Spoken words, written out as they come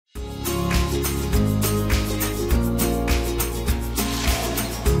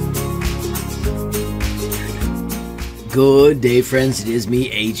Good day, friends. It is me,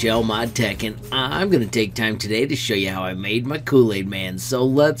 HLModTech, and I'm going to take time today to show you how I made my Kool-Aid Man. So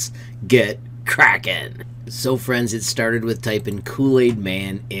let's get cracking. So friends, it started with typing Kool-Aid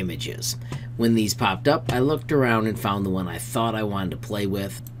Man images. When these popped up, I looked around and found the one I thought I wanted to play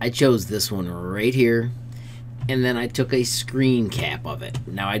with. I chose this one right here, and then I took a screen cap of it.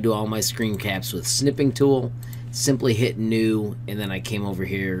 Now I do all my screen caps with snipping tool. Simply hit new, and then I came over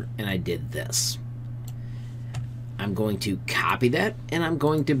here and I did this. I'm going to copy that and I'm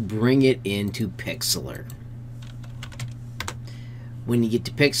going to bring it into Pixlr. When you get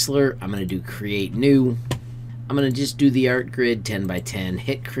to Pixlr, I'm going to do create new. I'm going to just do the art grid 10 by 10,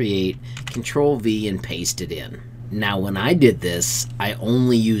 hit create, Control V, and paste it in. Now when I did this, I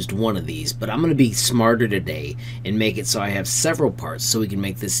only used one of these, but I'm going to be smarter today and make it so I have several parts so we can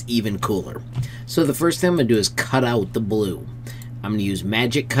make this even cooler. So the first thing I'm going to do is cut out the blue. I'm going to use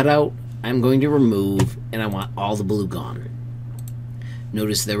magic cutout. I'm going to remove, and I want all the blue gone.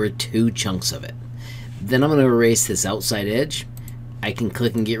 Notice there were two chunks of it. Then I'm going to erase this outside edge. I can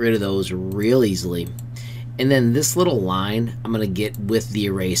click and get rid of those real easily. And then this little line I'm going to get with the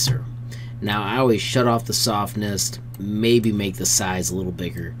eraser. Now I always shut off the softness, maybe make the size a little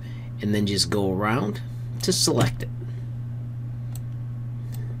bigger, and then just go around to select it.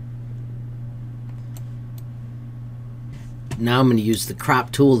 Now I'm going to use the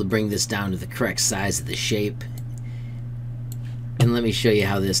crop tool to bring this down to the correct size of the shape. And let me show you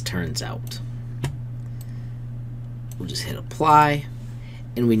how this turns out. We'll just hit apply,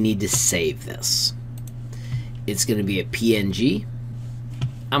 and we need to save this. It's going to be a PNG.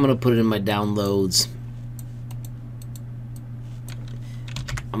 I'm going to put it in my downloads.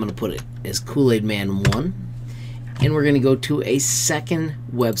 I'm going to put it as Kool-Aid Man 1. And we're going to go to a second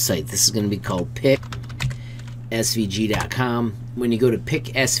website. This is going to be called picsvg.com. When you go to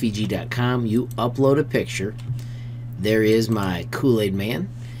picsvg.com, you upload a picture. There is my Kool-Aid Man,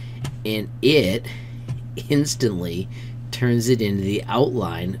 and it instantly turns it into the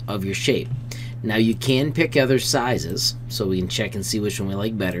outline of your shape. Now you can pick other sizes, so we can check and see which one we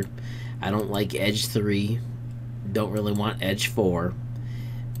like better. I don't like edge 3, don't really want edge 4.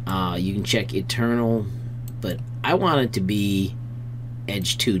 You can check eternal, but I want it to be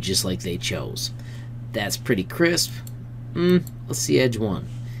edge 2, just like they chose. That's pretty crisp. Let's see edge 1.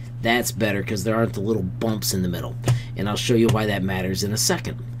 That's better because there aren't the little bumps in the middle, and I'll show you why that matters in a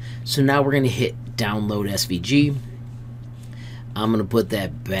second. So now we're going to hit download SVG. I'm going to put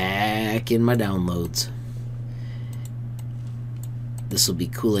that back in my downloads. This will be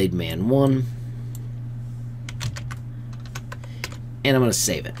Kool-Aid Man 1. And I'm going to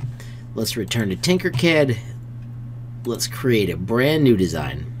save it. Let's return to Tinkercad. Let's create a brand new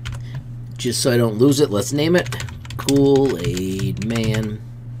design. Just so I don't lose it, let's name it Kool-Aid Man.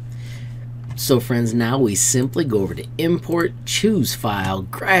 So friends, now we simply go over to import, choose file,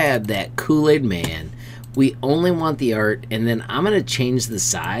 grab that Kool-Aid Man. We only want the art, and then I'm going to change the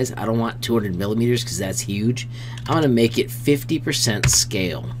size. I don't want 200 millimeters because that's huge. I'm going to make it 50%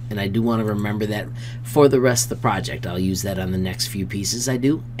 scale, and I do want to remember that for the rest of the project. I'll use that on the next few pieces I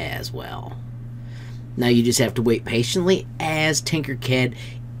do as well. Now you just have to wait patiently as Tinkercad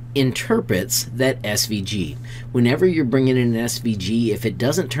interprets that SVG. Whenever you're bringing in an SVG, if it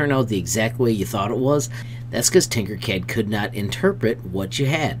doesn't turn out the exact way you thought it was, that's because Tinkercad could not interpret what you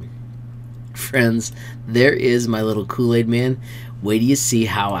had. Friends, there is my little Kool-Aid Man. Wait till you see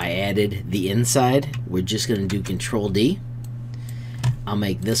how I added the inside. We're just going to do Control D. I'll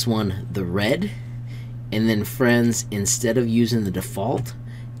make this one the red. And then friends, instead of using the default,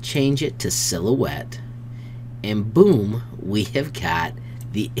 change it to silhouette. And boom, we have got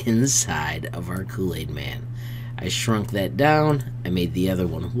the inside of our Kool-Aid Man. I shrunk that down. I made the other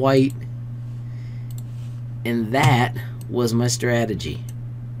one white. And that was my strategy.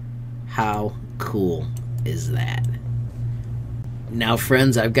 How cool is that? Now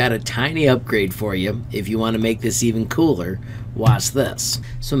friends, I've got a tiny upgrade for you. If you want to make this even cooler, watch this.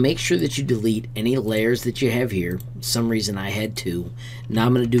 So make sure that you delete any layers that you have here. For some reason I had two. Now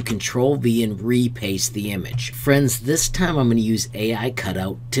I'm going to do Control V and repaste the image. Friends, this time I'm going to use AI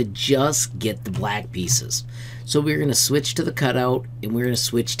cutout to just get the black pieces. So we're going to switch to the cutout, and we're going to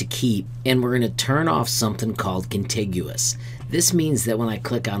switch to keep, and we're going to turn off something called contiguous. This means that when I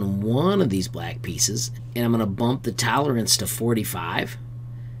click on one of these black pieces, and I'm going to bump the tolerance to 45,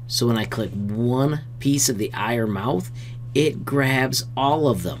 so when I click one piece of the eye or mouth, it grabs all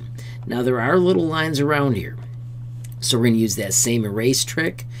of them. Now there are little lines around here, so we're going to use that same erase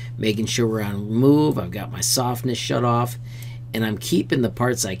trick, making sure we're on remove. I've got my softness shut off, and I'm keeping the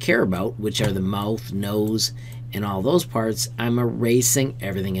parts I care about, which are the mouth, nose, and all those parts. I'm erasing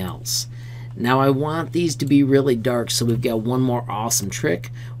everything else. Now I want these to be really dark, so we've got one more awesome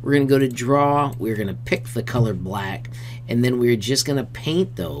trick. We're going to go to draw, we're going to pick the color black, and then we're just going to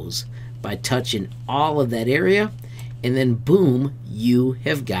paint those by touching all of that area, and then boom, you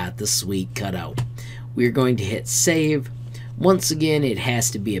have got the sweet cutout. We're going to hit save. Once again, it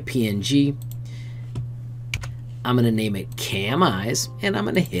has to be a PNG. I'm going to name it Cam Eyes, and I'm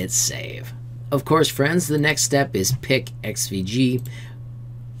going to hit save. Of course, friends, the next step is picsvg.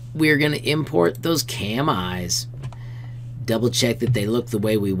 We're going to import those cam eyes. Double check that they look the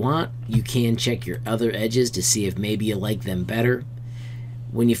way we want. You can check your other edges to see if maybe you like them better.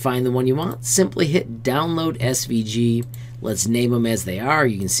 When you find the one you want, simply hit download SVG. Let's name them as they are.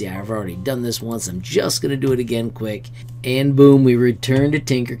 You can see I've already done this once. I'm just going to do it again quick. And boom, we return to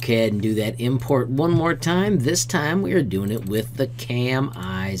Tinkercad and do that import one more time. This time we are doing it with the cam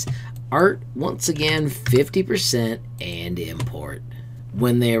eyes art. Once again, 50% and import.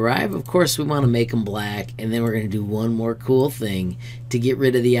 When they arrive, of course, we want to make them black, and then we're going to do one more cool thing to get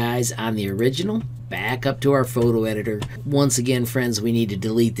rid of the eyes on the original. Back up to our photo editor. Once again, friends, we need to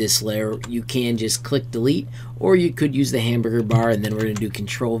delete this layer. You can just click delete, or you could use the hamburger bar, and then we're going to do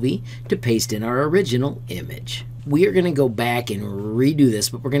Control V to paste in our original image. We are going to go back and redo this,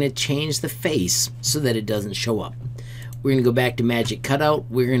 but we're going to change the face so that it doesn't show up. We're going to go back to Magic Cutout.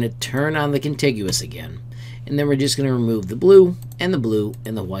 We're going to turn on the contiguous again. And then we're just going to remove the blue and the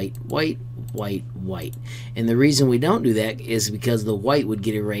white, white, white, white. And the reason we don't do that is because the white would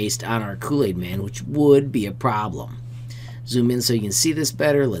get erased on our Kool-Aid Man, which would be a problem. Zoom in so you can see this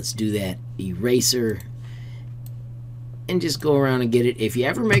better. Let's do that eraser. And just go around and get it. If you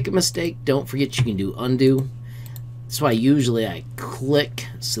ever make a mistake, don't forget you can do undo. That's why usually I click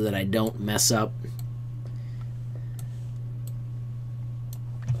so that I don't mess up.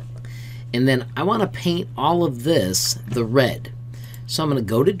 And then I want to paint all of this the red. So I'm going to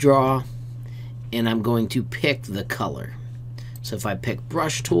go to draw, and I'm going to pick the color. So if I pick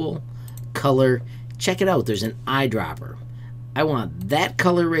brush tool, color, check it out, there's an eyedropper. I want that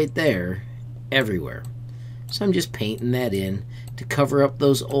color right there everywhere. So I'm just painting that in to cover up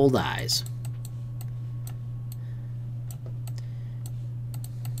those old eyes.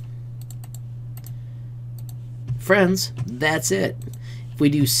 Friends, that's it. If we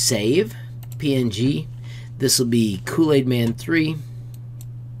do save PNG, this will be Kool-Aid Man 3.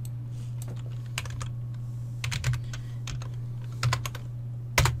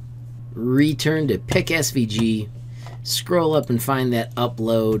 Return to picsvg, scroll up and find that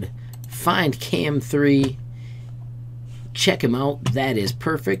upload, find Cam 3, check him out, that is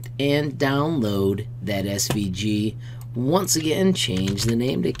perfect, and download that SVG. Once again, change the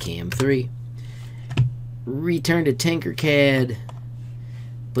name to Cam 3. Return to Tinkercad,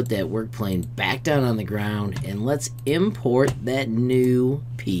 put that work plane back down on the ground, and let's import that new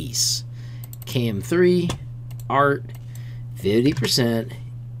piece. Cam 3, art, 50%,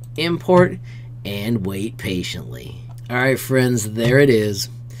 import, and wait patiently. Alright friends, there it is.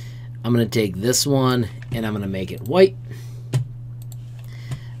 I'm going to take this one and I'm going to make it white.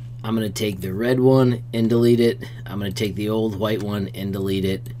 I'm going to take the red one and delete it. I'm going to take the old white one and delete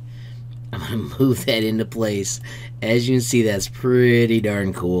it. I'm going to move that into place. As you can see, that's pretty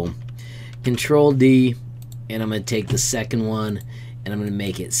darn cool. Control D, and I'm going to take the second one and I'm going to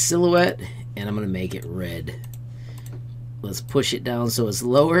make it silhouette, and I'm going to make it red. Let's push it down so it's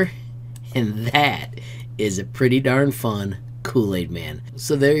lower, and that is a pretty darn fun Kool-Aid Man.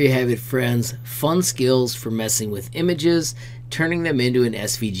 So there you have it, friends. Fun skills for messing with images, turning them into an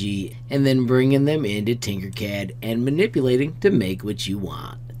SVG, and then bringing them into Tinkercad and manipulating to make what you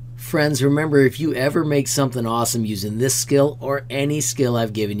want. Friends, remember, if you ever make something awesome using this skill or any skill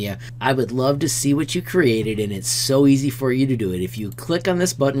I've given you, I would love to see what you created, and it's so easy for you to do it. If you click on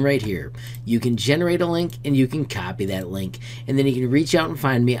this button right here, you can generate a link and you can copy that link, and then you can reach out and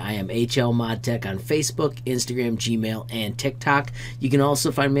find me. I am HLModTech on Facebook, Instagram, Gmail, and TikTok. You can also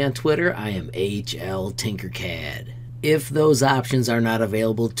find me on Twitter. I am HLTinkercad. If those options are not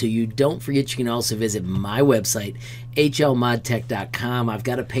available to you, don't forget you can also visit my website, HLModTech.com. I've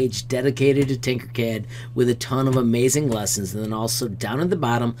got a page dedicated to Tinkercad with a ton of amazing lessons. And then also down at the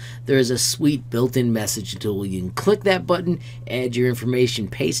bottom, there is a sweet built-in message tool. You can click that button, add your information,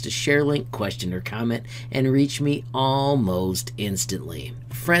 paste a share link, question, or comment, and reach me almost instantly.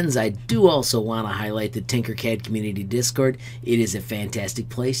 Friends, I do also want to highlight the Tinkercad Community Discord. It is a fantastic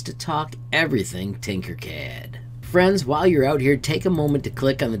place to talk everything Tinkercad. Friends, while you're out here, take a moment to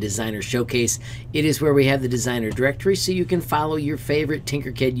click on the Designer Showcase. It is where we have the designer directory so you can follow your favorite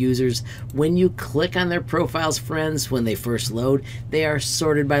Tinkercad users. When you click on their profiles, friends, when they first load, they are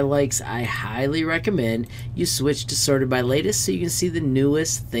sorted by likes. I highly recommend you switch to sorted by latest so you can see the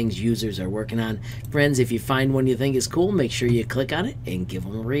newest things users are working on. Friends, if you find one you think is cool, make sure you click on it and give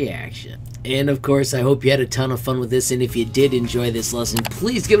them a reaction. And of course, I hope you had a ton of fun with this, and if you did enjoy this lesson,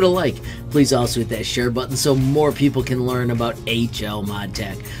 please give it a like. Please also hit that share button so more people can learn about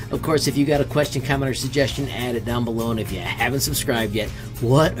HLModTech. Of course, if you got a question, comment, or suggestion, add it down below, and if you haven't subscribed yet,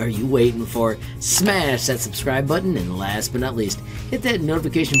 what are you waiting for? Smash that subscribe button, and last but not least, hit that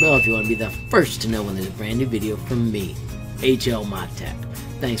notification bell if you want to be the first to know when there's a brand new video from me, HLModTech.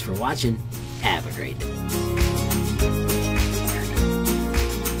 Thanks for watching. Have a great day.